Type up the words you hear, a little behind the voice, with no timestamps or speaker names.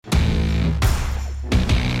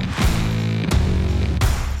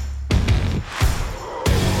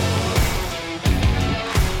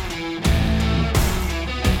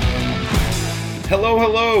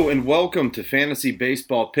Hello, and welcome to Fantasy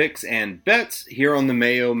Baseball Picks and Bets here on the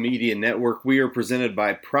Mayo Media Network. We are presented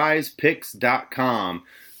by PrizePicks.com.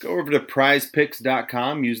 Go over to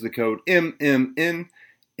PrizePicks.com, use the code MMNMLB,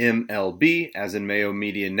 as in Mayo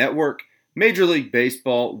Media Network. Major League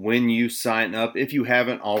Baseball, when you sign up. If you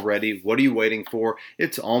haven't already, what are you waiting for?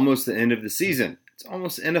 It's almost the end of the season. It's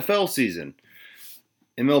almost NFL season.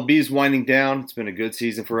 MLB is winding down. It's been a good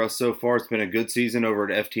season for us so far. It's been a good season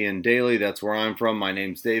over at FTN Daily. That's where I'm from. My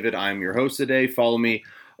name's David. I'm your host today. Follow me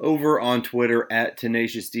over on Twitter at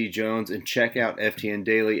Tenacious D Jones and check out FTN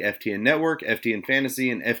Daily, FTN Network, FTN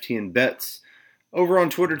Fantasy, and FTN Bets over on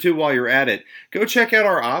Twitter too while you're at it. Go check out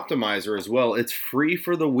our optimizer as well. It's free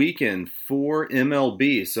for the weekend for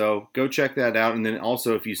MLB, so go check that out. And then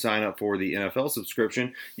also if you sign up for the NFL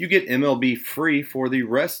subscription, you get MLB free for the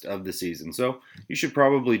rest of the season. So you should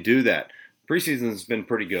probably do that. Preseason has been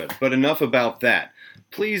pretty good, but enough about that.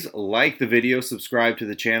 Please like the video, subscribe to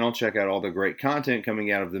the channel, check out all the great content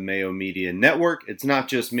coming out of the Mayo Media Network. It's not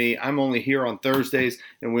just me. I'm only here on Thursdays,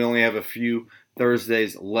 and we only have a few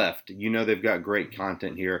Thursdays left. You know they've got great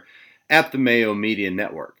content here at the Mayo Media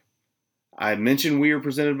Network. I mentioned we are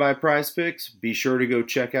presented by PrizePicks. Be sure to go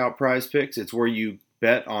check out PrizePicks. It's where you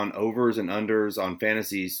bet on overs and unders on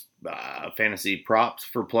fantasy props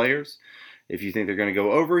for players. If you think they're going to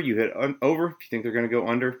go over, you hit over. If you think they're going to go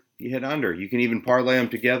under, you hit under. You can even parlay them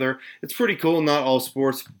together. It's pretty cool. Not all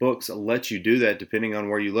sports books let you do that depending on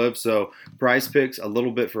where you live. So PrizePicks, a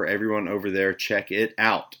little bit for everyone over there. Check it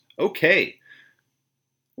out. Okay.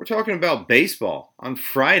 We're talking about baseball on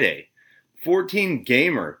Friday. 14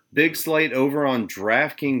 gamer, big slate over on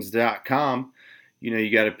DraftKings.com. You know,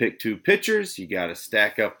 you got to pick two pitchers. You got to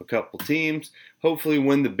stack up a couple teams. Hopefully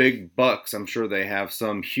win the big bucks. I'm sure they have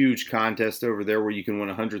some huge contest over there where you can win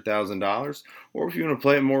 $100,000. Or if you want to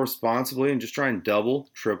play it more responsibly and just try and double,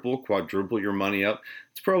 triple, quadruple your money up,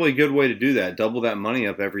 it's probably a good way to do that. Double that money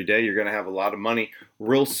up every day. You're going to have a lot of money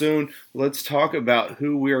real soon. Let's talk about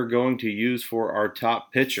who we are going to use for our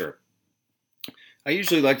top pitcher. I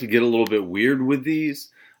usually like to get a little bit weird with these.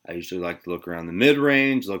 I usually like to look around the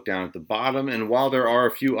mid-range, look down at the bottom, and while there are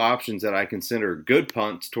a few options that I consider good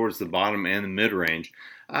punts towards the bottom and the mid-range,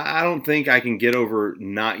 I don't think I can get over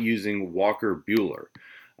not using Walker Buehler.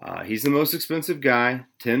 He's the most expensive guy,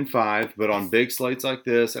 10-5, but on big slates like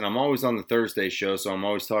this, and I'm always on the Thursday show, so I'm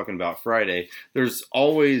always talking about Friday, there's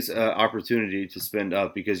always opportunity to spend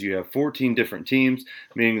up because you have 14 different teams,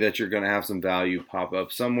 meaning that you're going to have some value pop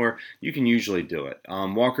up somewhere. You can usually do it.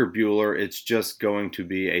 Walker Buehler, it's just going to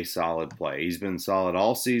be a solid play. He's been solid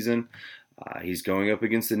all season. He's going up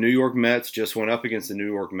against the New York Mets, just went up against the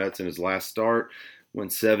New York Mets in his last start.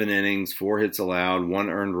 Went 7 innings, 4 hits allowed, 1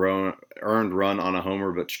 earned run on a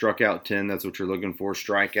homer, but struck out 10. That's what you're looking for.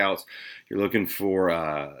 Strikeouts. You're looking for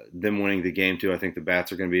them winning the game, too. I think the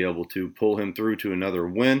Bats are going to be able to pull him through to another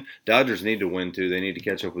win. Dodgers need to win, too. They need to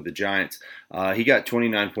catch up with the Giants. He got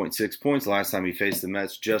 29.6 points last time he faced the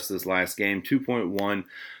Mets, just this last game. 2.10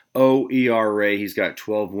 ERA. He's got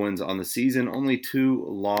 12 wins on the season, only 2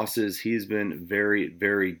 losses. He's been very,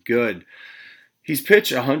 very good. He's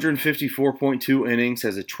pitched 154.2 innings,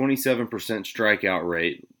 has a 27% strikeout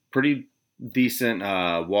rate, pretty decent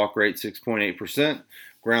walk rate, 6.8%,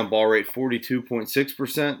 ground ball rate,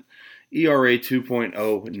 42.6%, ERA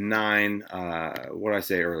 2.09. What did I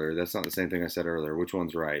say earlier? That's not the same thing I said earlier. Which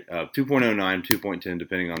one's right? 2.09, 2.10,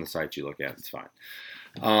 depending on the site you look at. It's fine.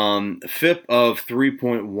 FIP of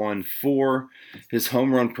 3.14. His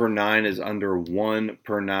home run per 9 is under 1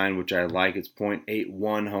 per 9, which I like. It's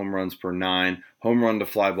 0.81 home runs per 9. Home run to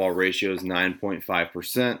fly ball ratio is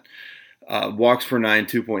 9.5%. Walks per 9,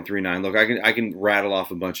 2.39. Look, I can rattle off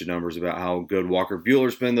a bunch of numbers about how good Walker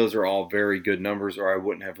Buehler's been. Those are all very good numbers, or I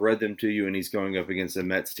wouldn't have read them to you. And he's going up against a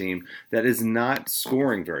Mets team that is not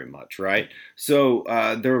scoring very much, right? So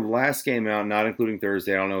their last game out, not including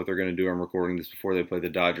Thursday, I don't know what they're going to do. I'm recording this before they play the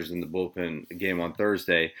Dodgers in the bullpen game on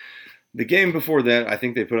Thursday. The game before that, I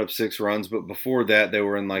think they put up 6 runs, but before that, they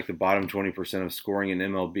were in like the bottom 20% of scoring in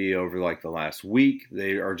MLB over like the last week.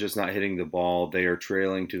 They are just not hitting the ball. They are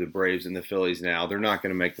trailing to the Braves and the Phillies now. They're not going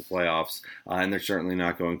to make the playoffs, and they're certainly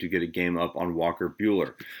not going to get a game up on Walker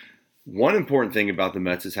Buehler. One important thing about the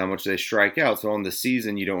Mets is how much they strike out. So on the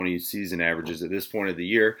season, you don't want to use season averages at this point of the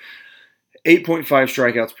year. 8.5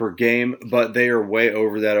 strikeouts per game, but they are way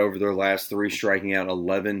over that over their last three, striking out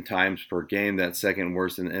 11 times per game. That's second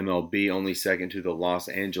worst in MLB, only second to the Los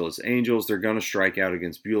Angeles Angels. They're going to strike out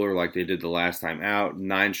against Buehler like they did the last time out.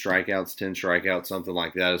 9 strikeouts, 10 strikeouts, something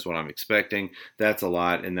like that is what I'm expecting. That's a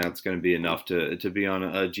lot, and that's going to be enough to be on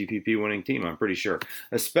a GPP winning team, I'm pretty sure.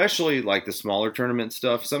 Especially like the smaller tournament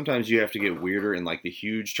stuff. Sometimes you have to get weirder in like the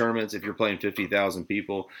huge tournaments. If you're playing 50,000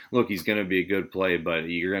 people, look, he's going to be a good play, but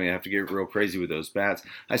you're going to have to get real crazy with those bats.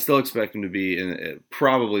 I still expect him to be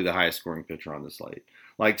probably the highest scoring pitcher on the slate.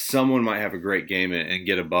 Like someone might have a great game and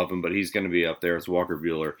get above him, but he's going to be up there as Walker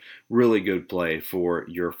Buehler. Really good play for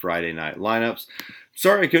your Friday night lineups.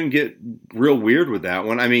 Sorry I couldn't get real weird with that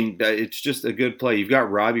one. I mean, it's just a good play. You've got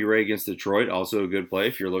Robbie Ray against Detroit, also a good play.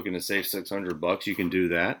 If you're looking to save $600, you can do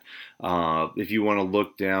that. If you want to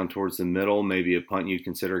look down towards the middle, maybe a punt you'd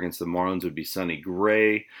consider against the Marlins would be Sonny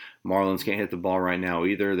Gray. Marlins can't hit the ball right now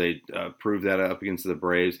either. They proved that up against the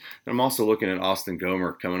Braves. And I'm also looking at Austin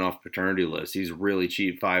Gomer coming off paternity list. He's really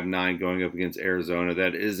cheap, 5'9", going up against Arizona.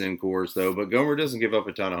 That is in Coors, though. But Gomer doesn't give up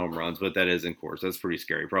a ton of home runs, but that is in Coors. That's pretty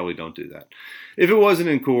scary. Probably don't do that. If it wasn't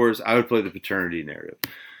in Coors, I would play the paternity narrative.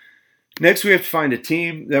 Next, we have to find a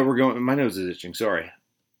team that we're going... My nose is itching. Sorry.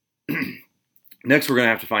 Next, we're going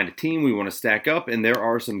to have to find a team we want to stack up, and there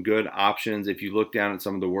are some good options. If you look down at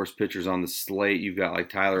some of the worst pitchers on the slate, you've got like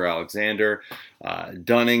Tyler Alexander,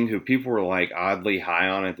 Dunning, who people were like oddly high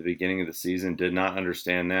on at the beginning of the season. Did not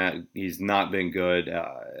understand that. He's not been good.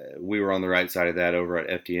 We were on the right side of that over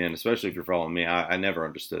at FTN, especially if you're following me. I never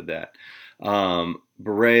understood that.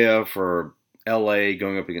 Berea for LA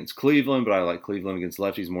going up against Cleveland, but I like Cleveland against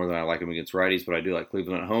lefties more than I like them against righties, but I do like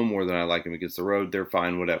Cleveland at home more than I like them against the road. They're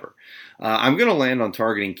fine, whatever. I'm going to land on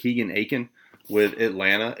targeting Keegan Aiken with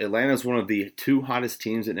Atlanta. Atlanta is one of the 2 hottest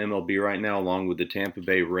teams in MLB right now, along with the Tampa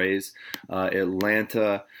Bay Rays.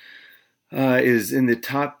 Atlanta is in the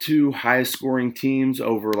top 2 highest scoring teams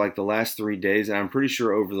over like the last 3 days, and I'm pretty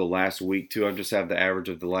sure over the last week too. I just have the average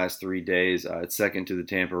of the last 3 days. It's second to the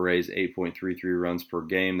Tampa Rays, 8.33 runs per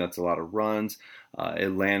game. That's a lot of runs.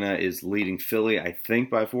 Atlanta is leading Philly, I think,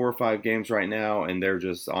 by 4 or 5 games right now, and they're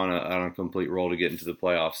just on a complete roll to get into the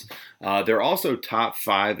playoffs. They're also top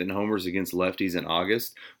 5 in homers against lefties in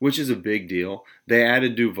August, which is a big deal. They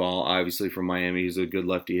added Duvall, obviously, from Miami. He's a good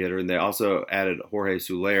lefty hitter, and they also added Jorge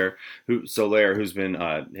Soler, who's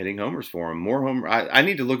been hitting homers for him. More homer. I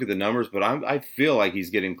need to look at the numbers, but I feel like he's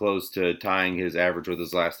getting close to tying his average with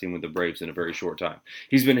his last team with the Braves in a very short time.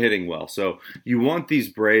 He's been hitting well, so you want these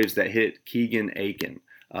Braves that hit Keegan Aiken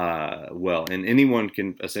well, and anyone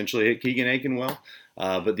can essentially hit Keegan Aiken well,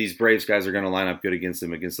 but these Braves guys are going to line up good against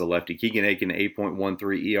him, against the lefty. Keegan Aiken,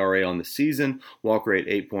 8.13 ERA on the season, walk rate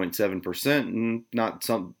 8.7%, and not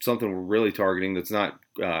something we're really targeting that's not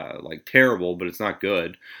like terrible, but it's not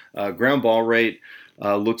good. Ground ball rate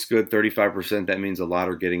looks good, 35%. That means a lot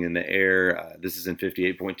are getting in the air. This is in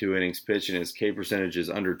 58.2 innings pitched, and his K percentage is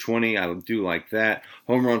under 20. I do like that.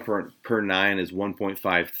 Home run per 9 is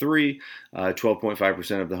 1.53.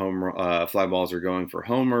 12.5% of the home fly balls are going for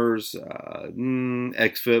homers.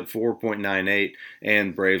 xFIP 4.98,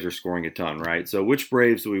 and Braves are scoring a ton, right? So which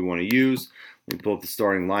Braves do we want to use? We pull up the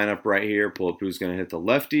starting lineup right here. Pull up who's going to hit the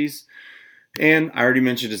lefties. And I already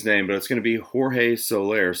mentioned his name, but it's going to be Jorge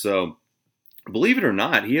Soler. So believe it or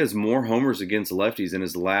not, he has more homers against lefties in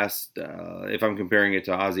his last, if I'm comparing it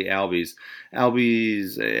to Ozzie Albies.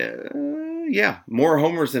 More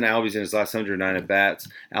homers than Albies in his last 109 at-bats.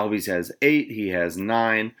 Albies has 8, he has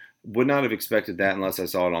 9. Would not have expected that unless I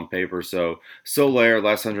saw it on paper. So Soler,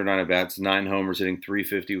 last 109 at-bats, 9 homers, hitting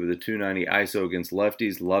 .350 with a .290 ISO against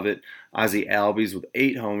lefties. Love it. Ozzie Albies with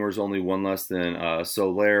 8 homers, only 1 less than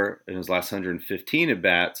Soler in his last 115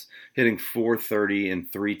 at-bats, hitting .430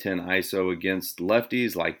 and .310 ISO against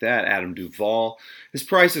lefties like that. Adam Duvall, his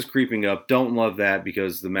price is creeping up. Don't love that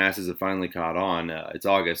because the masses have finally caught on. It's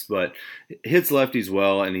August, but hits lefties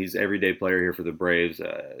well, and he's everyday player here for the Braves.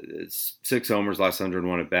 It's 6 homers, last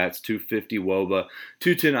 101 at-bats, .250 WOBA,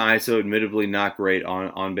 .210 ISO. Admittedly not great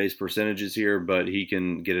on base percentages here, but he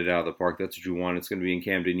can get it out of the park. That's what you want. It's going to be in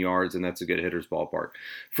Camden Yards, and that's a good hitter's ballpark.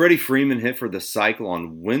 Freddie Freeman hit for the Cycle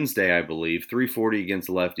on Wednesday, I believe, .340 against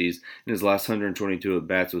lefties in his last 122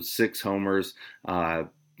 at-bats with 6 homers.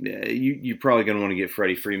 You're probably going to want to get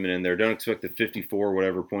Freddie Freeman in there. Don't expect the 54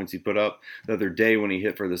 whatever points he put up the other day when he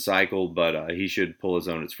hit for the Cycle, but he should pull his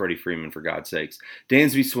own. It's Freddie Freeman, for God's sakes.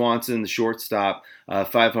 Dansby Swanson, the shortstop,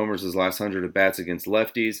 5 homers his last 100 at-bats against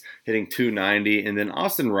lefties, hitting .290. And then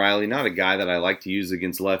Austin Riley, not a guy that I like to use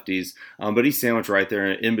against lefties, but he's sandwiched right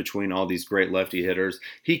there in between all these great lefty hitters.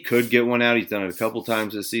 He could get one out. He's done it a couple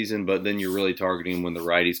times this season, but then you're really targeting him when the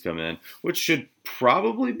righties come in, which should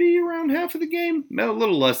probably be around half of the game. A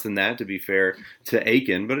little less than that, to be fair to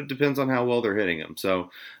Aiken, but it depends on how well they're hitting him. So,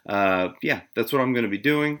 yeah, that's what I'm going to be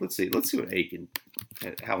doing. Let's see what Aiken,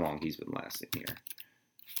 how long he's been lasting here.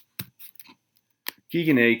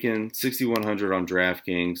 Keegan Aiken, 6,100 on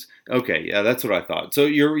DraftKings. Okay, yeah, that's what I thought. So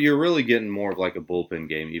you're really getting more of like a bullpen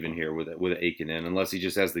game even here with Aiken in, unless he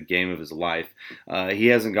just has the game of his life. He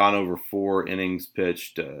hasn't gone over 4 innings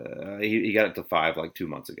pitched. He got it to 5 like 2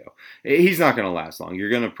 months ago. He's not going to last long. You're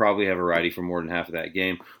going to probably have a righty for more than half of that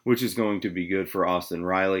game, which is going to be good for Austin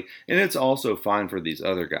Riley, and it's also fine for these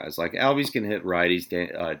other guys. Like Albies can hit righties,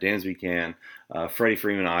 Dansby can. Freddie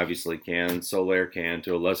Freeman obviously can. Soler can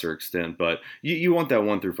to a lesser extent. But you want that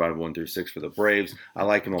 1-5, 1-6 for the Braves. I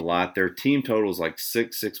like them a lot. Their team total is like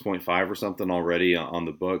 6.5 or something already on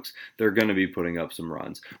the books. They're going to be putting up some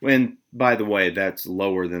runs. And by the way, that's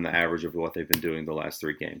lower than the average of what they've been doing the last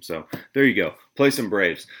 3 games. So there you go. Play some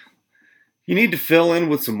Braves. You need to fill in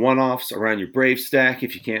with some one-offs around your Brave stack.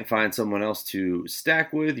 If you can't find someone else to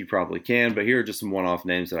stack with, you probably can. But here are just some one-off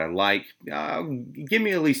names that I like. Give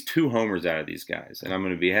me at least 2 homers out of these guys, and I'm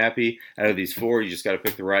going to be happy. Out of these 4, you just got to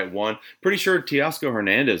pick the right one. Pretty sure Teoscar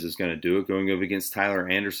Hernandez is going to do it, going up against Tyler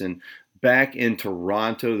Anderson back in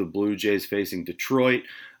Toronto. The Blue Jays facing Detroit.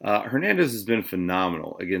 Hernandez has been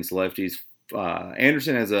phenomenal against lefties.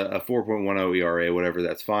 Anderson has a 4.10 ERA, whatever,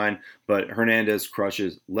 that's fine. But Hernandez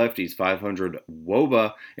crushes lefties, 500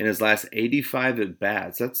 WOBA in his last 85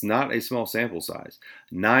 at-bats. That's not a small sample size.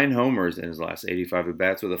 9 homers in his last 85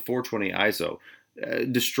 at-bats with a 420 ISO.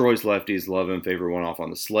 Destroys lefties, love him, favorite one-off on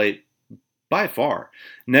the slate. By far.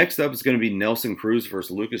 Next up is going to be Nelson Cruz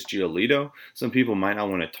versus Lucas Giolito. Some people might not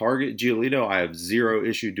want to target Giolito. I have zero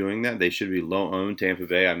issue doing that. They should be low-owned. Tampa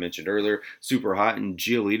Bay, I mentioned earlier, super hot, and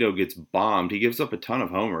Giolito gets bombed. He gives up a ton of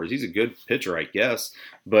homers. He's a good pitcher, I guess,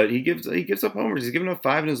 but he gives up homers. He's given up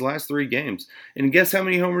 5 in his last 3 games. And guess how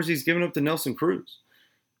many homers he's given up to Nelson Cruz?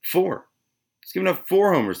 4. He's given up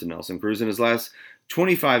 4 homers to Nelson Cruz in his last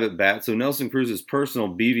 25 at-bats, so Nelson Cruz's personal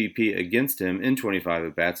BVP against him in 25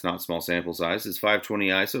 at-bats, not small sample size, is 520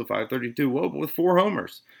 ISO, 532 WOBA with 4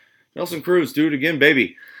 homers. Nelson Cruz, do it again,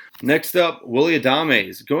 baby. Next up, Willy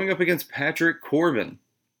Adames going up against Patrick Corbin.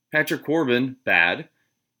 Patrick Corbin, bad.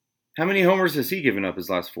 How many homers has he given up his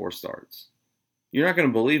last 4 starts? You're not going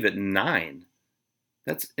to believe it, 9.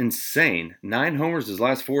 That's insane. 9 homers his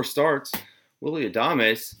last 4 starts. Willy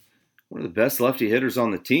Adames, one of the best lefty hitters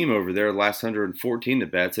on the team over there, last 114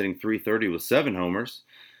 at-bats, hitting .330 with 7 homers.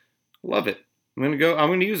 Love it. I'm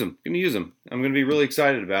going to use him. I'm going to be really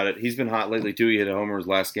excited about it. He's been hot lately, too. He hit a homer his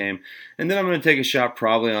last game. And then I'm going to take a shot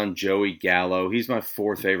probably on Joey Gallo. He's my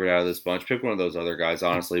 4th favorite out of this bunch. Pick one of those other guys,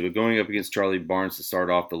 honestly. But going up against Charlie Barnes to start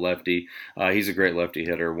off the lefty, he's a great lefty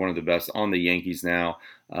hitter, one of the best on the Yankees now.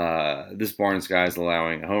 This Barnes guy is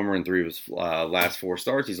allowing a homer in 3 of his last 4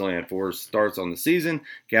 starts. He's only had 4 starts on the season.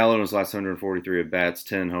 Gallo in his last 143 at-bats,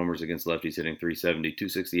 10 homers against lefties, hitting .370,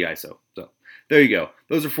 260 ISO. So there you go.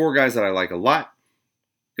 Those are 4 guys that I like a lot.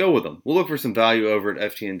 Go with them. We'll look for some value over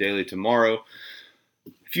at FTN Daily tomorrow.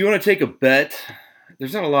 If you want to take a bet,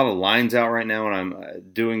 there's not a lot of lines out right now when I'm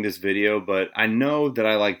doing this video, but I know that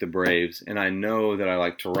I like the Braves, and I know that I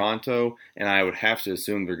like Toronto, and I would have to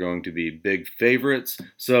assume they're going to be big favorites.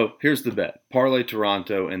 So here's the bet. Parlay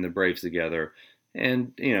Toronto and the Braves together,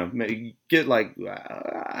 and, get like,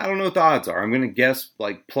 I don't know what the odds are. I'm going to guess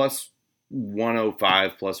like plus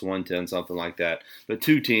 105, plus 110, something like that. But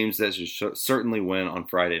 2 teams that should certainly win on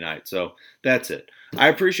Friday night. So that's it. I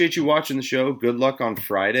appreciate you watching the show. Good luck on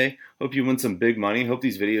Friday. Hope you win some big money. Hope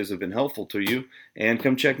these videos have been helpful to you. And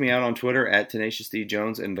come check me out on Twitter at Tenacious D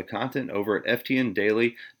Jones and the content over at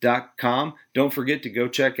ftndaily.com. Don't forget to go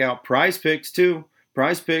check out Prize Picks too.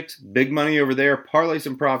 Prize Picks, big money over there. Parlay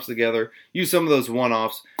some props together. Use some of those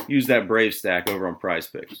one-offs. Use that Brave stack over on Prize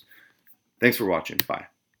Picks. Thanks for watching. Bye.